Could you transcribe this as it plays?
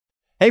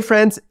Hey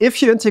friends,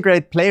 if you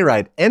integrate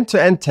Playwright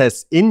end-to-end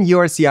tests in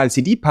your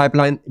CI/CD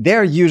pipeline,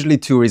 there are usually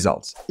two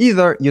results.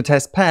 Either your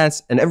tests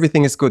pass and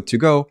everything is good to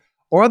go,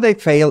 or they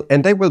fail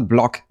and they will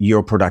block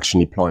your production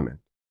deployment.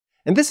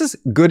 And this is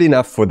good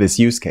enough for this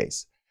use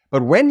case.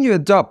 But when you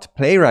adopt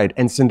Playwright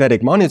and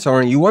synthetic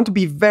monitoring, you want to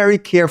be very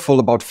careful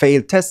about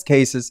failed test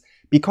cases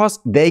because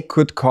they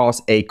could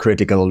cause a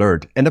critical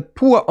alert, and a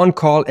poor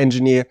on-call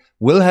engineer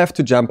will have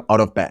to jump out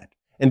of bed.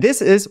 And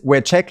this is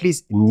where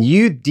Checkly's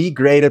new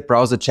degraded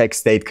browser check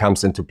state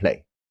comes into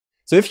play.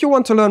 So if you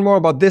want to learn more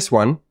about this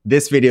one,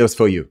 this video is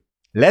for you.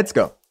 Let's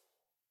go.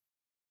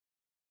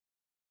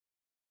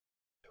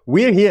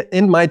 We're here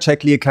in my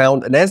Checkly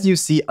account, and as you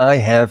see, I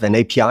have an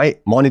API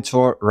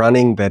monitor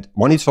running that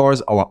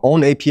monitors our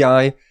own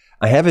API.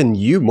 I have a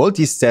new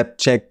multi-step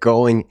check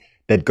going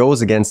that goes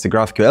against the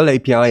GraphQL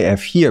API. I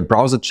have here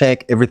browser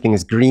check, everything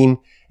is green.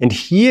 And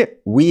here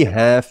we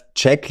have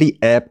Checkly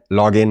app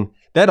login.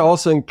 That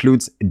also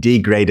includes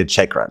degraded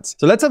check runs.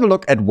 So let's have a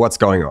look at what's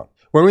going on.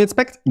 When we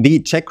inspect the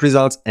check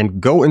results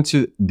and go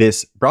into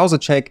this browser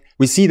check,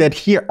 we see that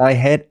here I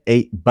had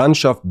a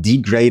bunch of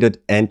degraded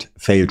and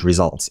failed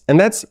results. And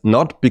that's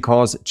not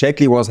because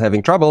Checkly was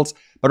having troubles,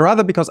 but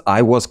rather because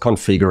I was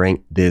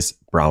configuring this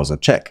browser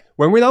check.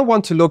 When we now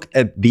want to look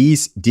at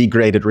these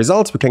degraded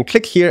results, we can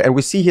click here and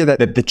we see here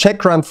that the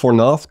check run for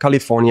North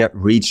California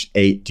reached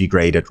a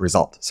degraded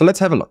result. So let's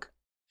have a look.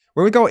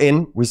 When we go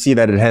in, we see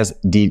that it has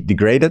the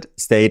degraded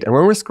state, and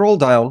when we scroll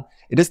down,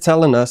 it is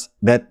telling us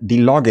that the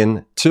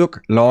login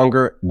took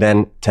longer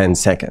than 10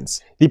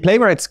 seconds. The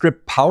Playwright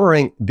script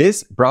powering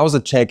this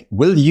browser check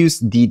will use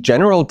the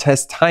general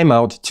test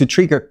timeout to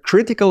trigger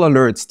critical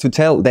alerts to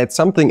tell that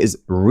something is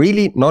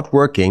really not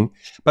working,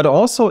 but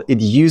also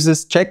it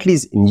uses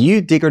Checkly's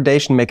new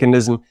degradation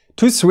mechanism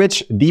to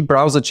switch the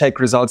browser check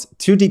results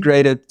to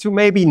degraded to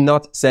maybe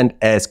not send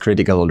as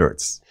critical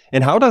alerts.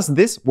 And how does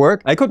this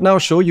work? I could now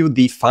show you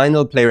the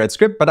final Playwright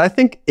script, but I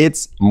think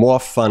it's more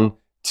fun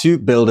to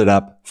build it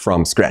up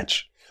from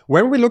scratch.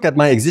 When we look at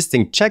my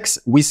existing checks,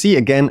 we see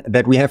again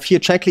that we have here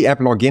Checkly app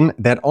login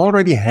that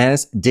already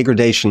has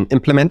degradation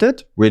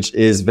implemented, which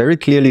is very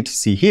clearly to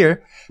see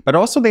here. But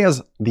also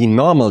there's the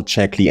normal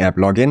Checkly app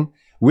login,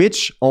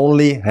 which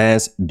only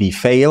has the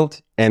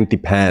failed and the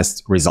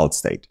passed result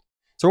state.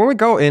 So when we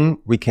go in,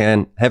 we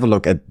can have a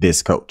look at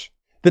this code.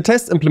 The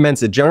test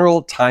implements a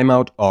general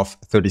timeout of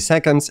 30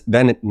 seconds,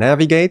 then it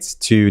navigates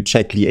to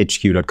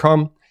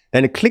checklyhq.com,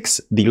 then it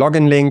clicks the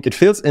login link, it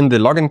fills in the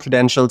login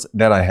credentials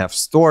that I have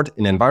stored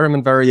in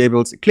environment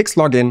variables, it clicks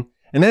login,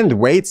 and then it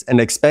waits and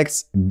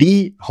expects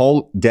the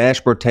home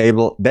dashboard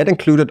table that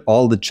included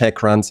all the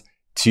check runs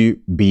to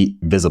be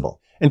visible.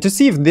 And to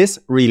see if this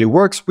really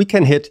works, we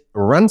can hit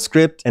run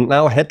script, and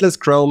now headless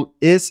Chrome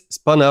is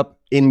spun up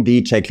in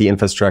the Checkly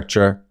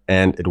infrastructure,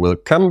 and it will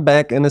come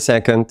back in a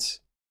second.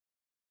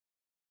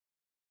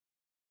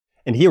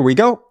 And here we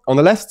go. On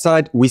the left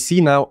side, we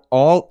see now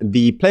all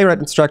the Playwright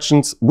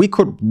instructions. We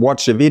could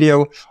watch a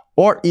video,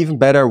 or even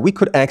better, we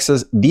could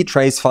access the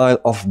trace file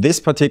of this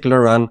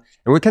particular run,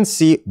 and we can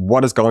see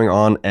what is going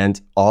on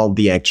and all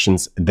the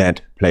actions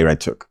that Playwright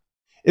took.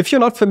 If you're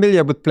not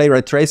familiar with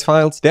Playwright trace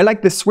files, they're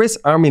like the Swiss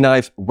Army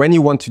knife when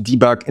you want to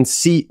debug and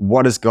see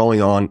what is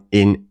going on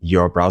in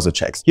your browser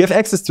checks. You have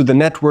access to the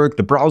network,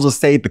 the browser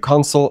state, the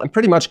console, and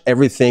pretty much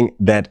everything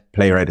that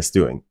Playwright is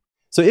doing.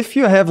 So if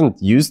you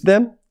haven't used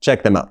them,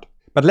 check them out.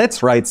 But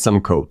let's write some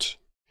code.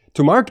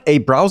 To mark a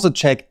browser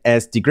check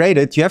as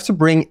degraded, you have to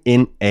bring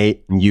in a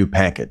new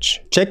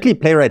package. Checkly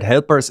Playwright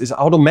Helpers is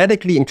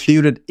automatically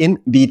included in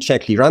the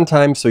Checkly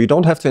runtime, so you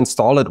don't have to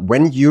install it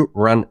when you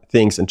run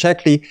things in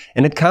Checkly,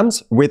 and it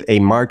comes with a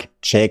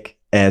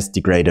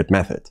markCheckAsDegraded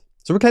method.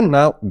 So we can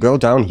now go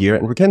down here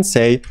and we can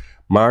say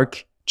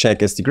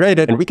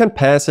markCheckAsDegraded, and we can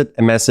pass it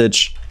a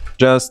message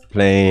just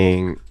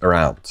playing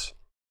around.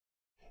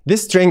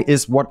 This string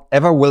is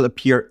whatever will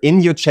appear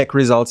in your check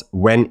results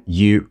when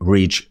you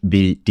reach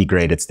the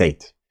degraded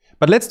state.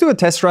 But let's do a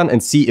test run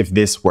and see if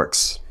this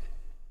works.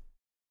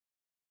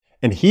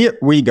 And here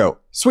we go.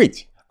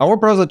 Sweet. Our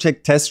browser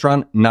check test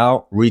run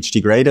now reached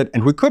degraded,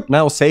 and we could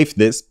now save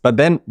this, but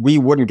then we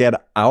wouldn't get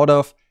out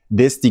of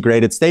this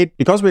degraded state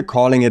because we're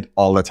calling it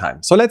all the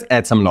time. So let's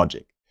add some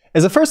logic.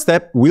 As a first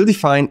step, we'll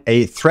define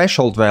a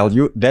threshold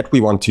value that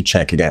we want to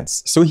check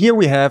against. So here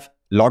we have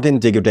login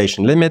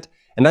degradation limit,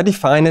 and I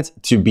define it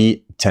to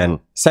be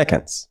 10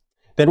 seconds.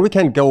 Then we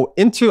can go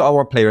into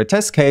our Playwright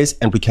test case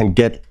and we can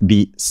get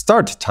the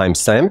start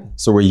timestamp.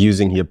 So we're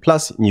using here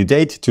plus new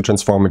date to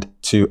transform it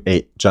to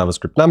a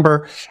JavaScript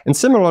number. And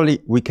similarly,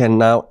 we can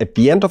now at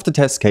the end of the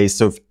test case,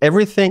 so if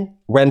everything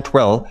went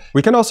well,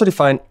 we can also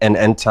define an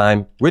end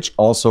time, which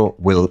also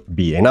will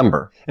be a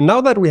number. And now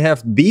that we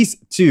have these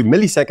 2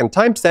 millisecond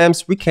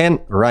timestamps, we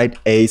can write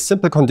a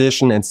simple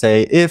condition and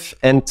say if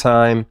end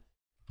time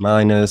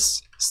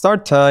minus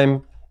start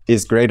time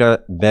is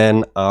greater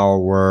than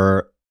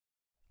our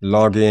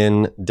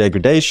login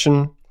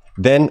degradation,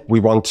 then we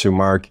want to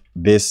mark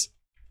this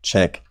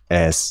check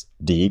as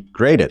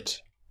degraded.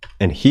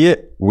 And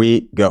here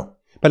we go.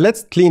 But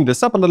let's clean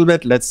this up a little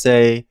bit. Let's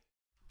say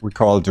we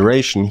call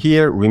duration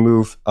here, we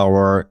move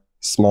our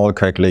small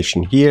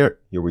calculation here.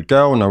 Here we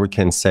go. Now we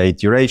can say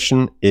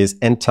duration is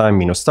end time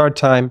minus start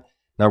time.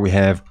 Now we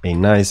have a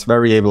nice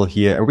variable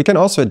here, and we can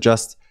also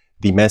adjust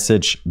the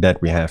message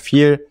that we have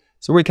here.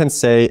 So we can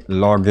say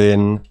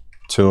login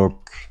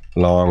took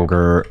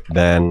longer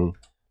than,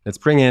 let's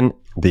bring in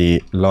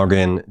the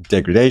login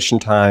degradation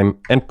time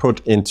and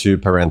put into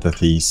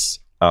parentheses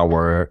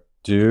our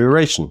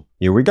duration.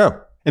 Here we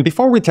go. And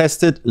before we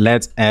test it,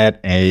 let's add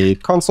a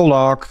console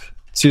log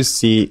to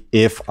see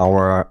if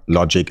our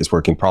logic is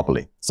working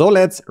properly. So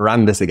let's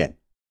run this again.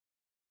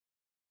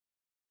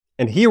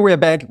 And here we're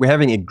back, we're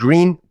having a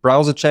green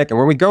browser check. And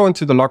when we go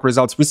into the log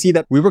results, we see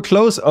that we were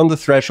close on the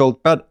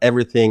threshold, but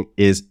everything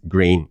is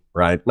green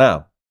right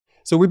now.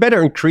 So we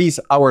better increase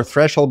our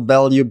threshold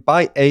value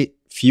by a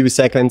few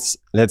seconds.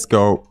 Let's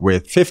go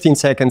with 15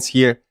 seconds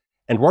here.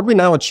 And what we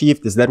now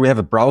achieved is that we have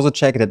a browser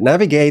check that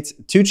navigates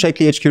to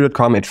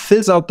checklyhq.com. It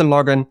fills out the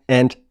login.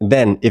 And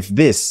then if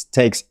this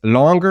takes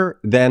longer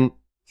than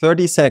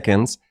 30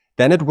 seconds,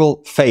 then it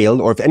will fail,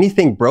 or if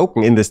anything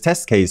broken in this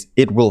test case,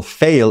 it will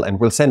fail and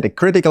will send a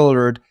critical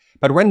alert.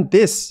 But when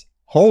this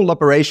whole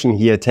operation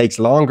here takes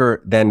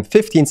longer than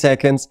 15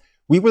 seconds,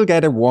 we will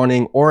get a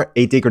warning or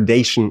a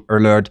degradation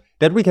alert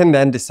that we can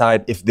then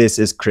decide if this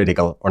is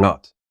critical or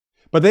not.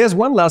 But there's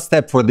one last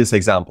step for this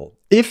example.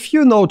 If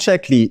you know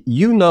Checkly,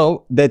 you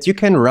know that you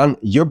can run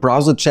your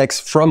browser checks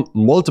from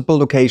multiple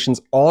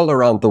locations all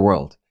around the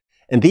world.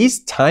 And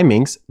these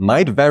timings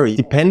might vary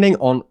depending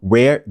on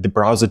where the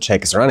browser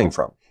check is running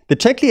from. The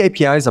Checkly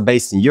APIs are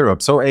based in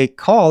Europe, so a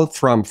call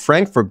from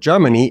Frankfurt,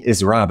 Germany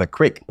is rather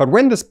quick. But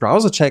when this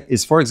browser check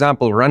is, for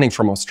example, running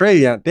from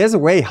Australia, there's a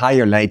way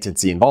higher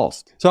latency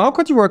involved. So how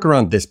could you work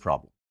around this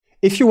problem?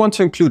 If you want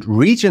to include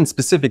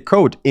region-specific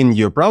code in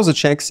your browser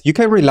checks, you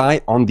can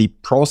rely on the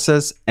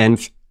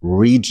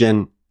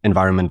process.env.REGIon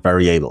environment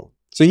variable.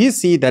 So you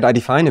see that I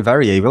define a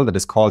variable that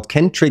is called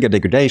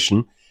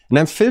can_trigger_degradation, and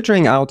I'm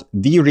filtering out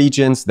the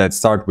regions that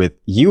start with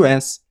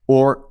US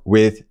or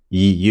with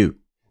EU.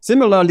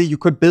 Similarly, you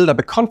could build up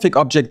a config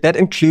object that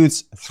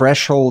includes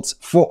thresholds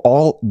for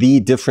all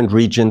the different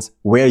regions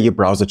where your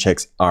browser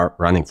checks are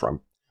running from.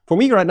 For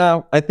me right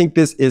now, I think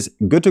this is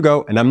good to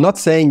go. And I'm not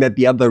saying that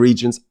the other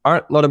regions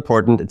are not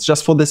important. It's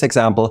just for this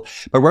example.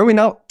 But when we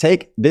now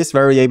take this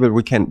variable,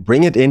 we can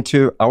bring it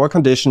into our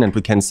condition and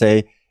we can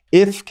say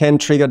if can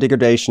trigger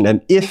degradation,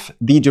 and if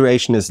the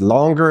duration is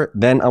longer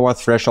than our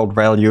threshold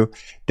value,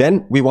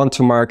 then we want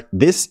to mark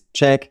this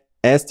check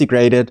as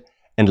degraded.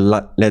 And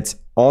let's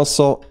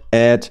also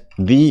add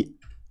the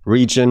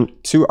region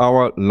to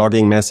our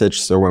logging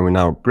message. So when we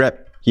now grab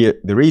here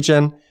the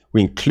region,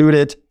 we include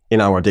it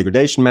in our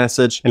degradation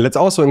message. And let's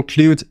also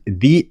include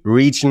the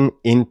region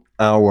in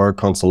our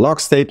console log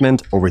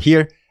statement over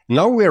here.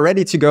 Now we're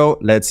ready to go.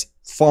 Let's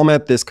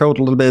format this code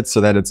a little bit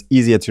so that it's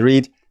easier to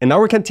read. And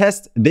now we can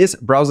test this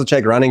browser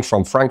check running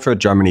from Frankfurt,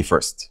 Germany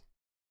first.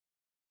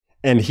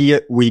 And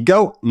here we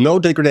go, no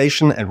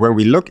degradation. And when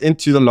we look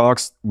into the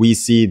logs, we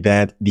see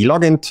that the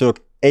login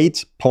took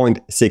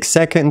 8.6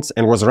 seconds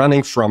and was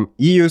running from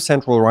EU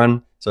Central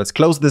 1. So let's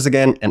close this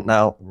again and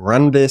now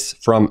run this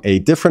from a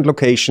different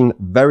location,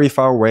 very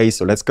far away.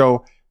 So let's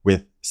go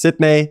with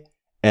Sydney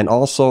and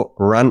also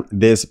run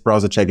this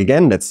browser check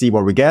again. Let's see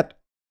what we get.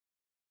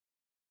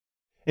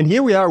 And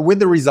here we are with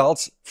the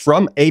results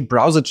from a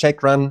browser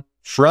check run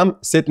from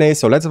Sydney.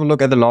 So let's have a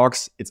look at the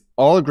logs. It's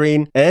all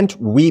green and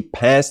we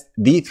passed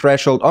the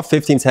threshold of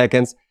 15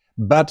 seconds,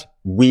 but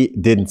we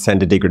didn't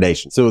send a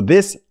degradation. So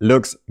this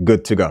looks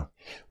good to go.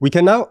 We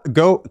can now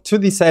go to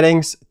the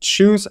settings,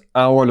 choose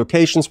our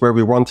locations where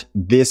we want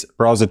this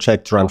browser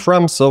check to run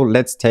from. So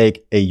let's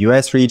take a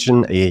US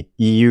region, a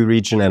EU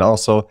region, and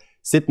also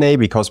Sydney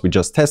because we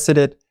just tested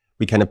it.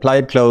 We can apply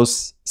it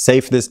close,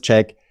 save this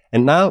check.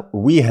 And now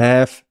we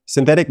have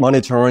synthetic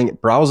monitoring,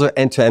 browser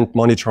end-to-end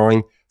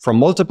monitoring from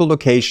multiple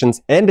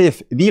locations. And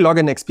if the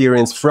login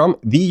experience from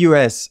the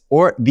US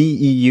or the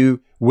EU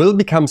will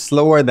become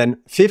slower than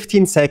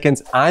 15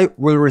 seconds, I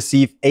will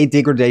receive a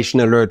degradation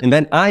alert. And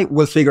then I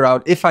will figure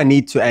out if I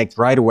need to act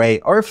right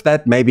away or if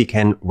that maybe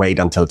can wait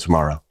until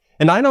tomorrow.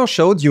 And I now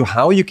showed you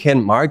how you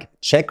can mark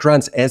check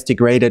runs as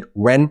degraded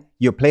when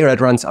your Playwright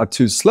runs are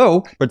too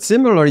slow. But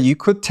similarly, you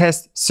could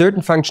test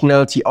certain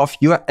functionality of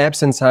your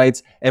apps and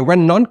sites. And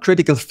when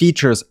non-critical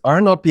features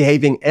are not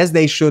behaving as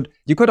they should,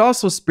 you could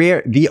also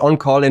spare the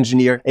on-call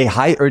engineer a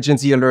high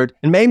urgency alert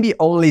and maybe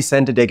only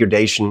send a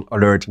degradation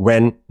alert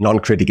when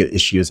non-critical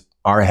issues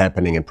are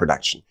happening in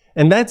production.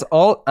 And that's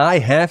all I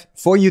have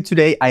for you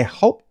today. I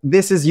hope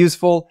this is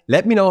useful.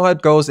 Let me know how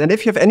it goes. And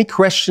if you have any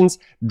questions,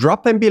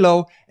 drop them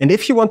below. And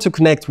if you want to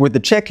connect with the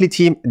Checkly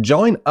team,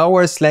 join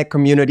our Slack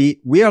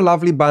community. We are a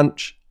lovely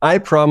bunch, I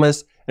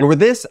promise. And with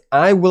this,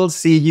 I will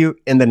see you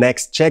in the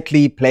next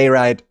Checkly,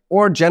 Playwright,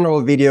 or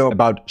general video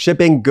about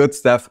shipping good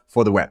stuff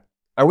for the web.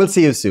 I will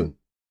see you soon.